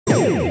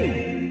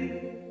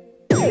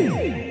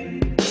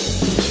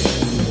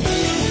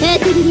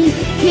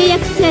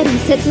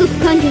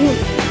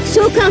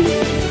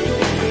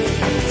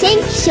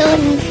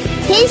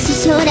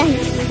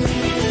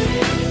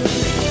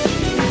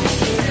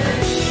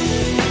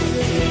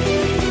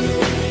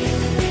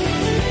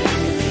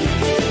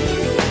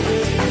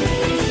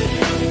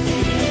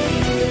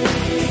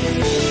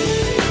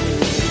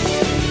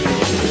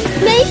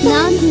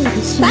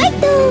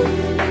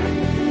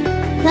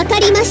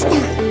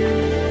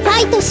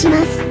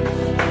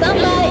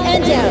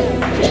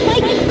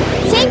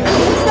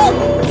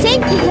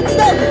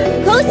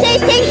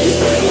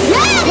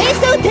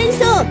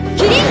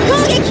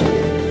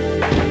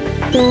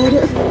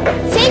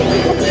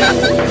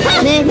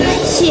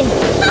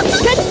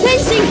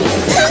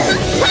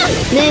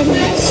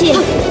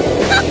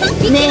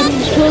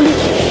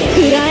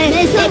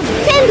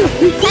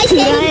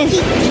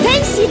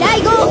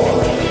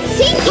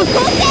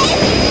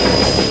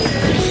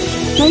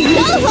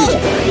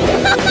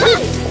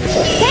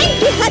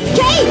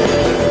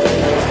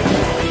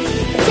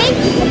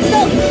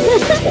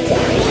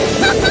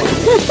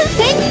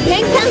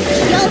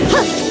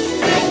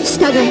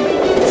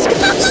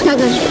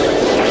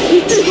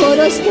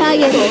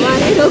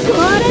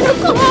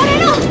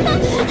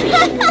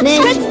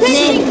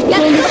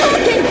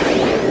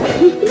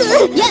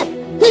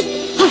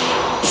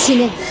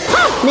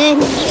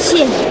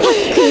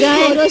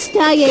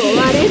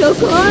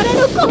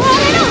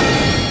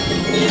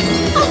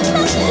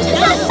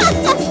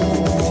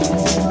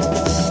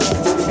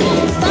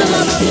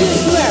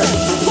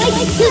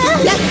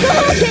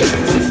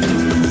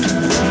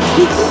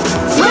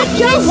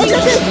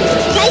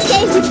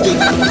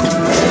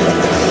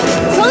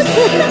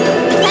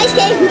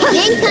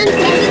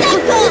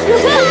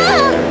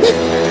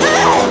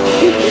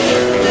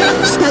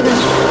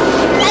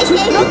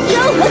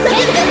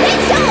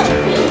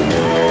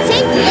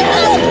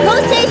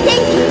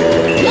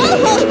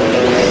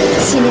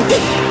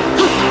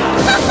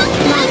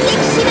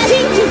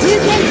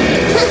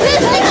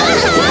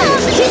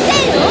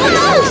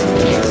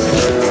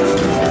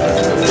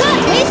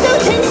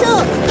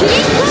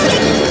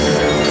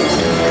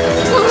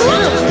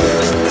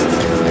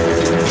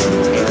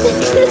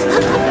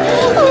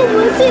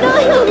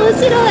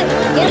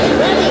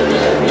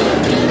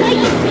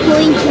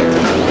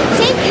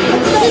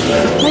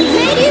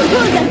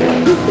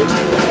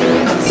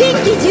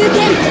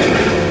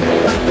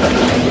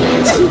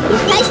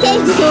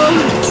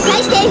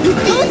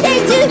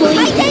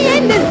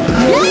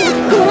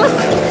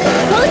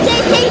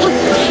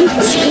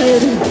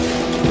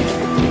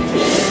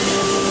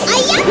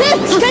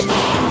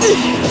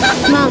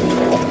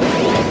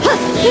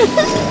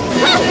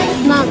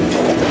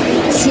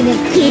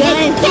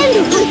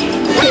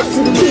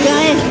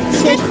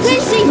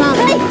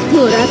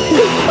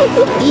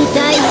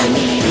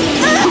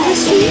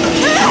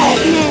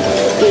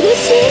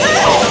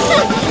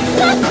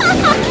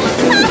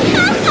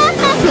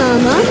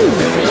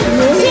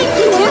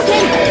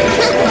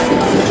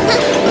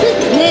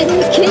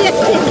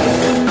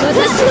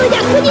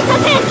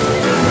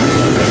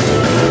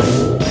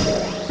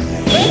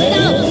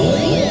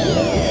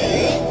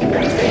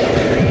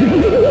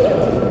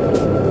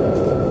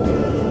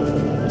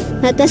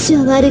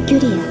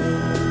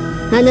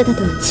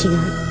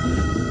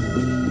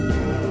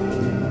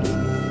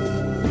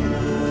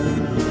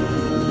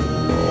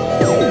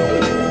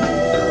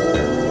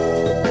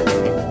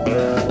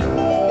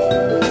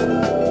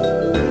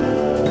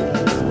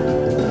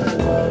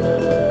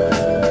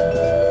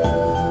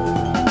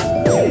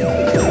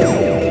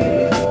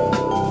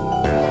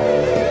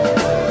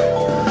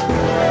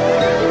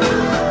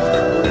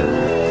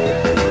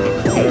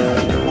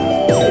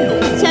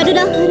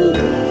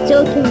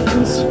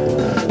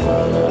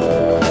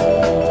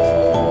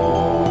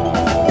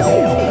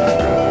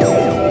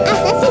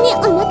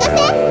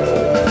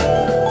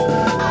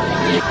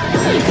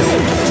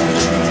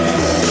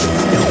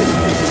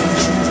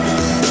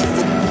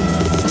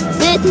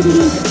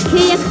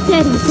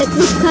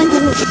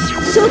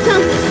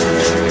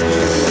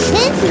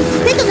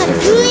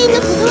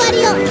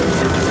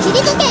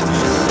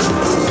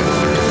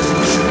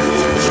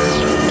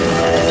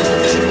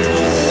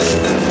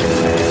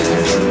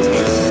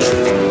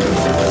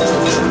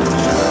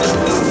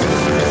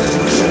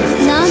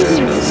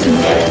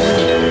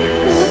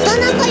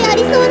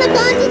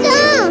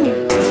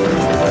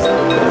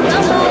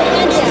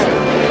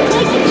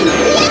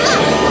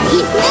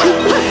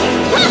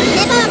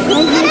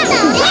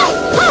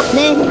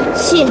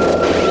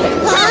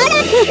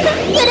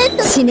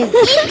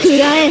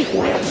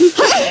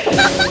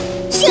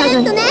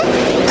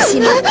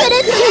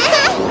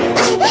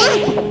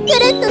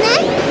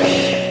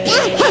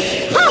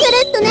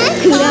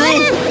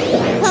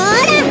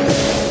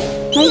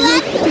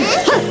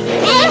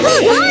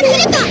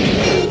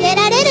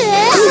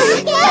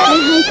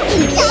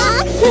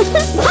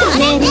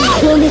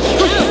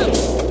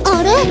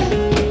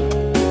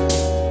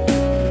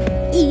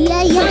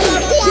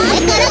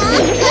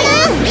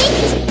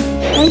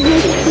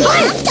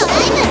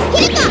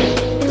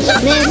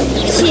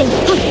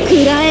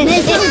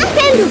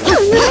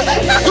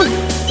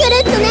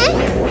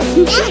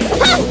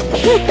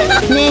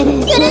命令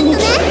攻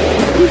撃。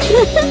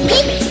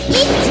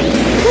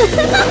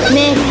命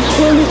令攻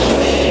撃。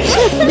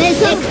瞑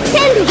想天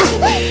度。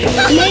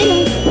命令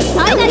フ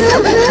ァイナル。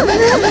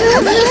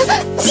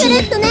くる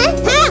っとね。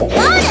ゴ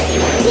ール。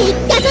引っ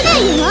かかない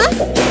よ。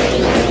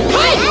は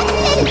い。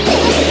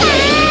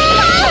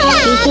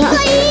かっこ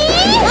い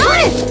い。ゴー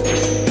ル。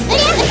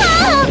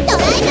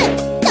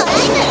ド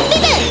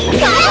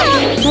ライ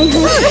ブビブ。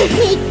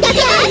引っかか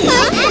ないよ。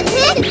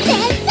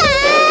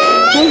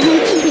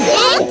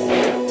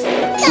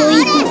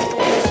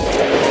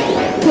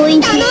ポイン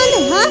ト頼んだ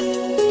よ。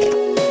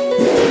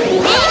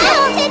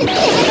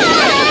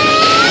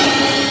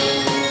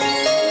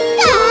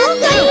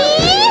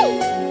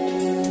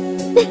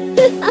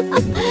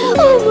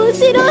面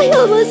白い面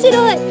白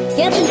い。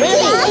Get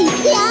ready。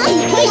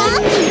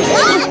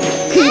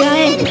くら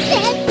え。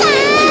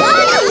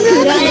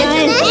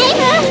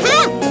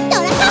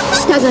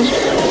従え。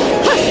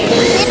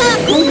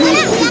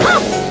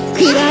く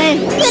らえ。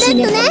死ね。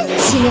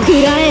く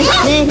らえ。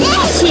ね。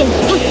支援。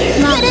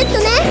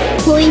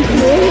ポイント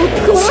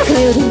を近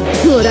寄り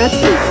もらった。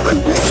殺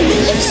す。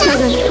従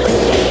え。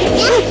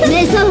瞑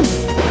想。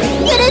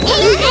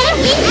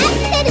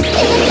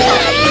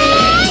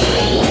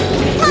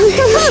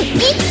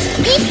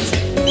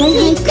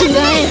くら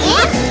え。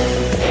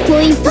ポ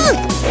イント。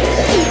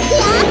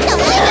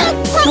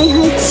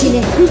死ね。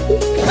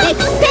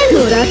も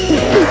らった。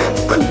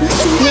殺す。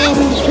命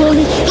令攻撃。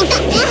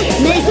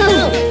瞑想。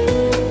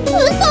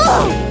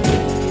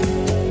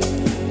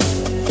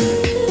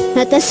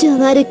私は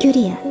ワルキュ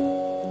リア。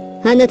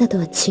あなたと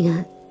は違う。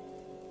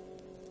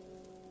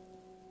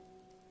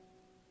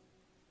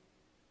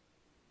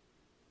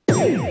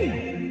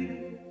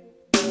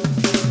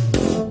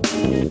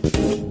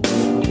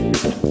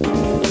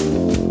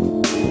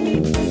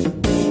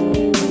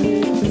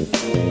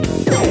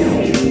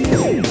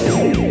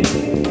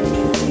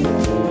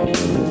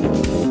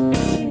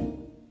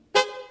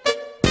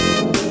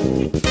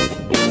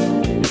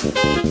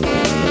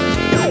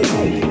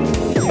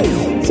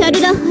シャル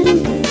ラ・ハレン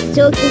ト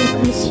状況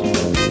開始。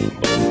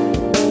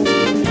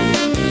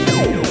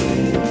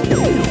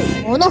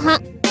この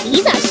葉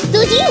いざ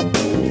出陣。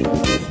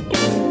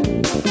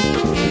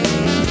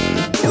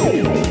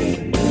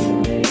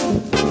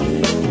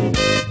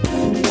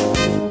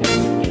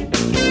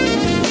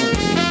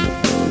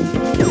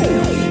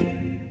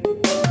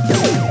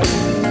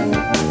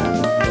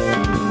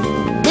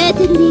エー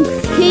テルリンク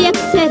契約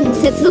精霊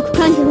接続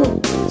完了。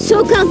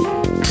召喚。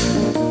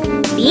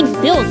臨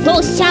病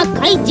当社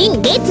怪人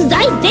列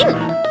在前。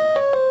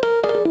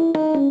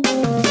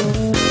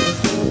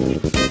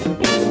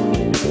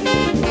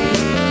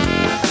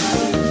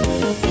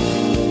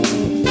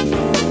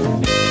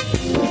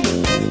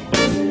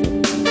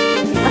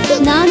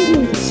何秒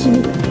で死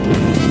ぬか。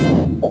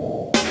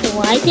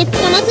お相手つか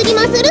ますぎ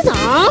まするぞ。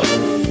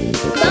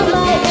スタンバ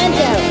イエンジ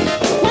ェル。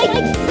はい。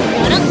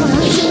ま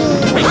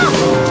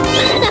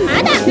だま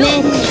だ。命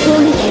令攻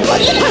撃。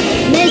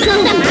瞑想。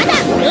まだまだ。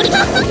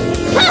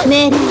命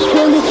令攻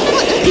撃。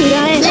くら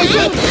え。あ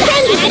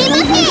りま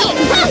せん。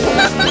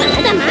ま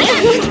だまだ。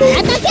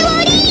叩き割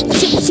り。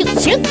シュッシュッ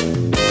シュッ。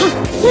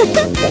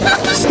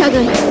従え。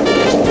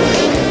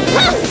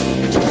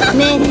命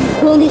令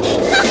攻撃。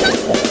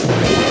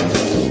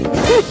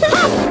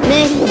命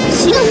令し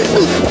ろ。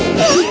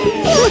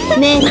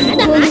命令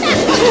攻撃。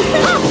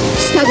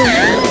従え。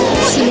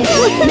死ね。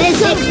瞑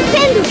想天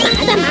度。ま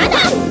だまだ。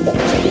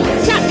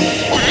さあ、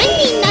何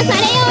人なされ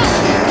よ。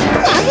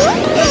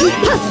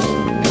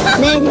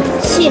命令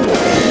支援。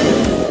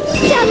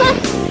邪魔。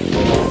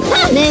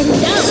命令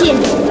支援。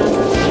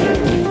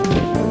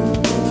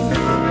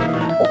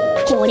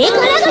これか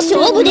らが勝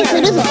負です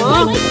るぞ。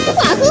ワフ。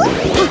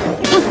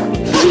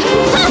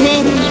命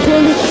令攻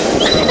撃。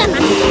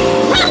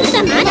まだ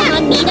まだ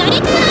乱れくら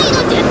いの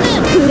術。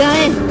くらえ。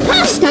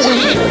従え。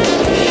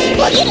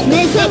瞑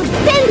想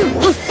天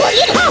度。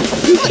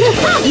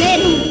命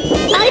令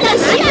ファイナル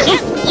支援。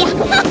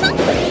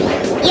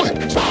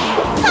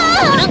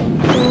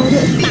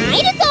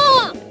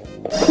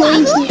ポイン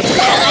ト。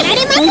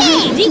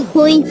ポ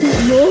イント。も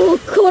う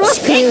殺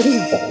してより。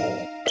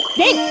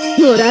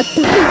もらった。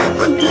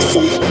殺す。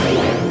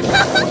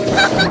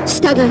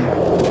従え。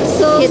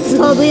そう鉄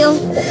飛ぶよ。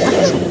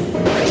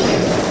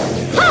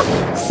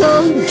そう。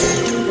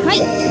はい。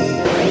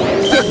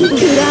く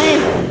らえ。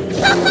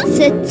設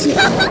置。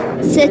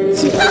設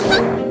置。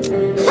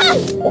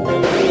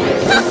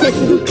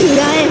くら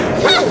え。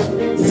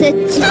設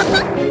置。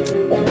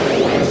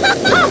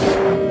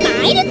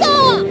参るぞ。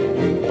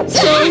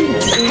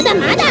まだま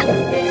だ。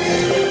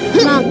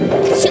マン。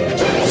シュッ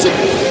シュッ。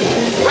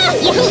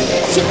ヤフー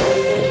シュッ。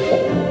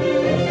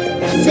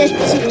設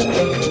置。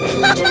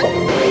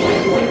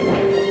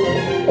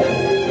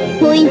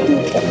ポイント。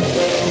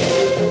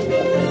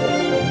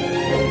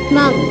マ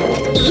ン。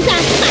いざ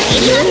参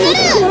り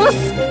ます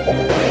る。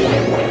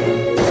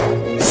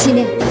死ね。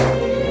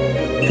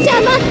邪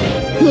魔。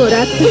もら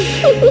った。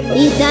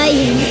痛い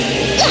よ。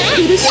苦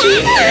しい。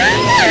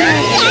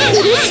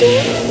苦しい。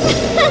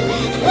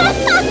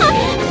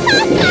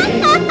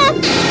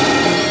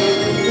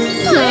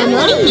さあ、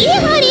い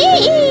は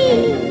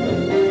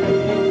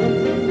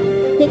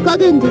り手加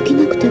減でき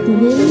なくてご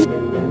めん。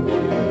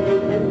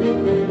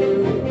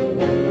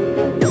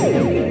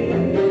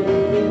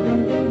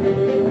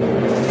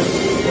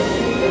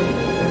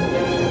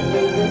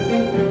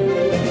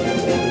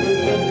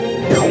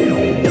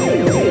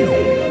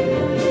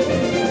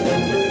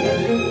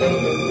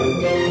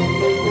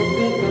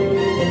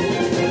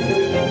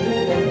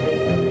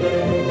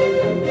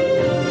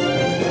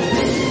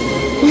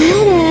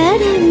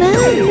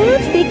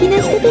素敵な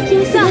ひとときを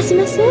過ごし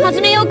ましょう。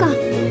始めようか。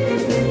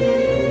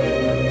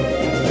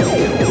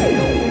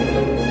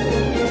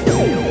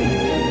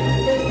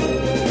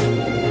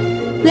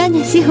我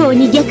が司法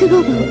に逆語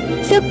号、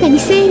即下に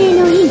精霊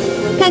の印、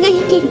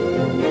輝ける。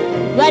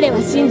我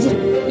は信じ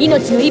る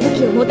命の息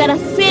吹をもたら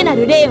す聖な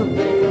る霊を。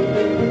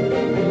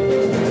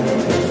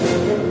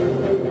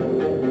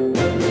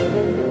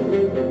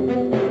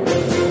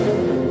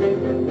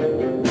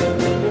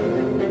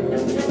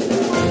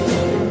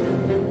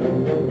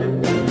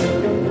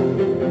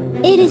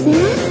エルザ、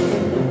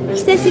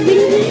久しぶり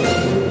に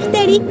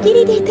二人っき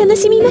りで楽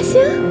しみまし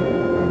ょう。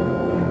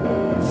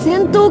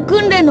戦闘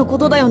訓練のこ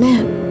とだよ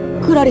ね、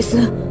クラリス。ス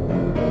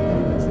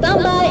タ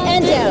ンバイエ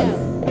ンジェ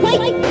ル、はい。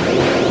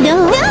ど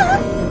う？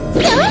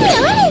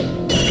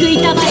救い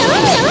たまえ。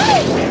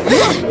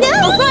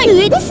遅い。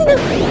上ですの。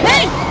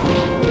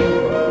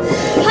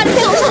ハルセ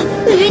ン、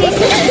上です。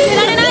出ら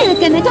れない。なか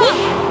なか。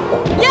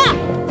や。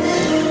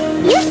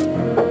よし。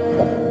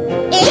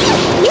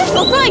よし。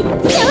遅い。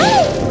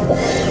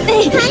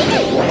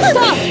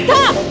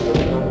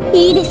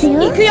いいですよ。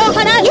行くよ、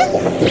花。こ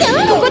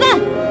こだ。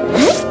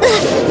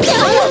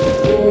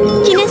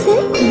来なさい。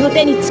この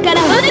手に力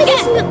を抜け。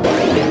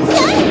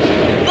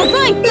遅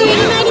い。上に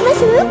参りま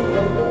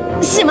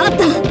す。しまった。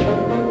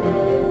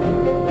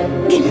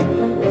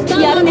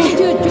やるね。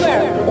どう？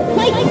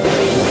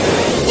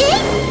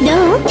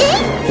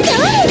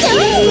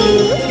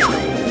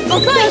遅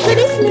い。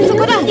そこ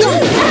だ。遅い。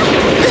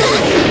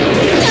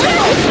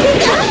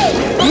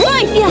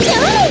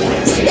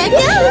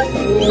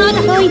まだ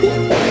おいで。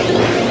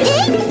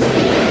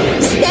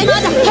ま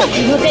だこ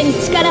の手に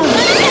力を。そ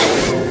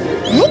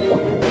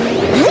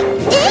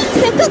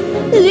こ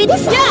上で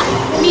す。じゃあ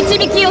導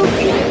きを。そ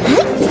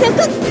こ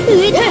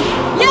上だ。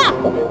や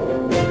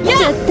ち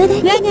ょっとだけ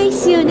我が意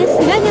志をなす我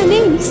が命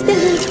に従い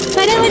現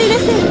れな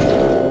さい。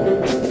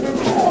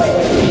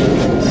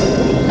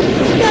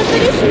ここ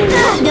ですね。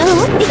ど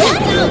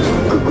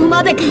う？ここま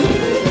でか。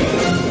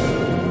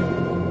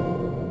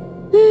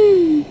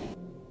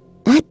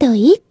あと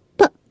一歩。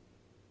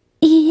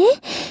いいえ、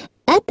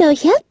あと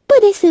100歩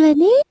ですわ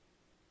ね。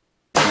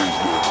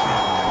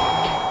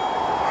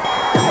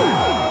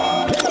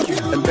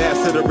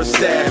Ambassador of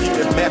staff,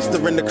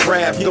 master in the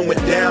craft, going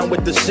down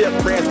with the ship,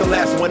 Brand's the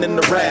last one in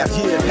the raft.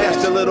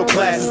 Past your little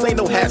classes, ain't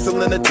no hassle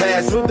in the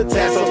task. Move the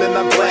tassel, then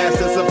I blast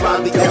and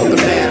survive the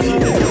aftermath.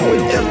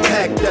 With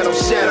impact that'll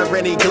shatter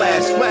any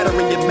glass,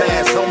 flattering your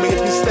mask, homie. If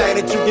you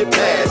stagnant, you get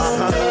past.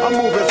 I'm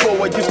moving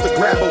forward, used to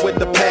grapple with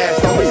the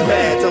past. Always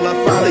mad till I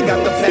finally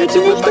got the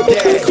passion with my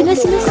dad. I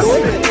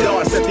spit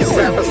darts at these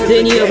rappers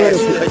in the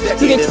gas. A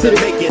decade in the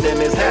making and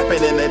it's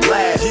happening at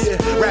last.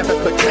 Rapping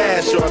for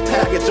cash or a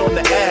package on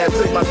the ass.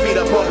 Took my feet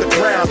up off the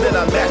ground, then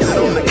I maxed it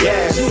on the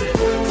gas.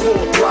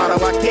 Full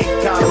throttle, I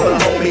can't count on the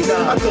homies.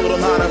 I told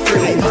them how to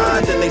free their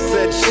mind, and they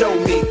said, show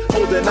me.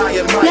 Holding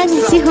iron mic. 我が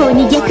司法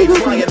に逆語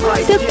法、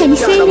即下に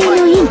精霊の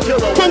印、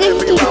輝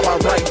ける。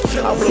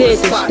生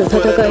と死と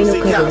戦いの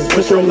角をこ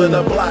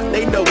こに。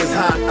They know it's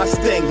hot, I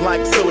sting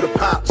like soda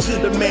pop.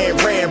 The man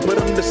ran, put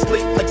him to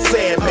sleep like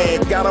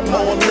Sandman. Got him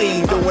on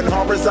lean, doing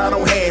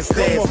horizontal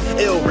handstands.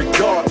 Ill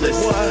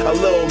regardless, a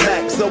little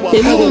max, so I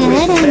always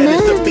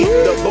managed to beat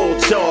the bull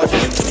charge.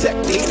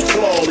 Technique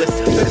flawless,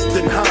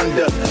 piston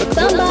Honda. A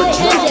tool for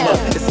drama,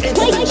 it's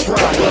instant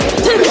drama.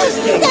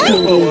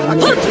 I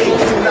can take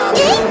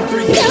tsunami from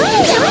 3 years.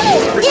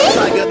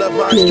 Tiger the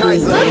Von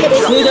Kaiser,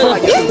 drop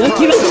fire,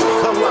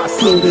 colossal.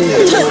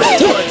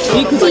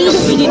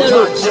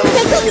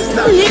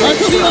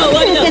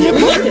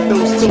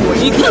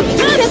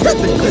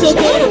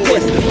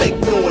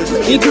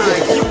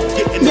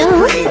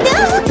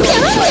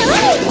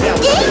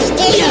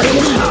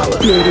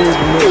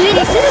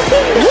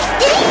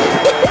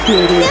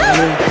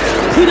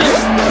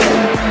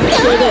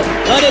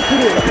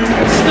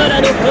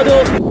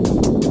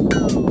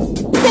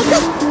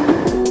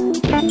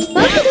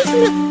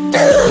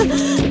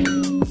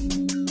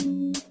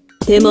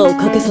手間を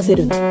かけさせ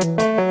る。逃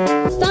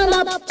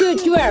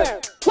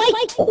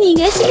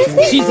がしな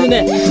さい。沈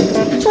め。お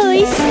い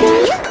しそう。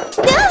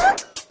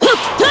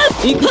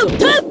行くぞ。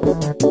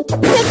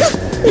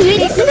上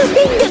ですの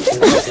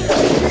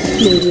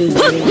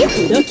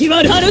砕き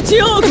割るハル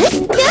チオー。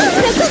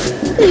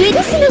上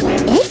ですの。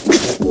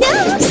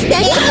下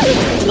よ。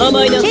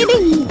甘いな。ヘベニ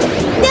ー。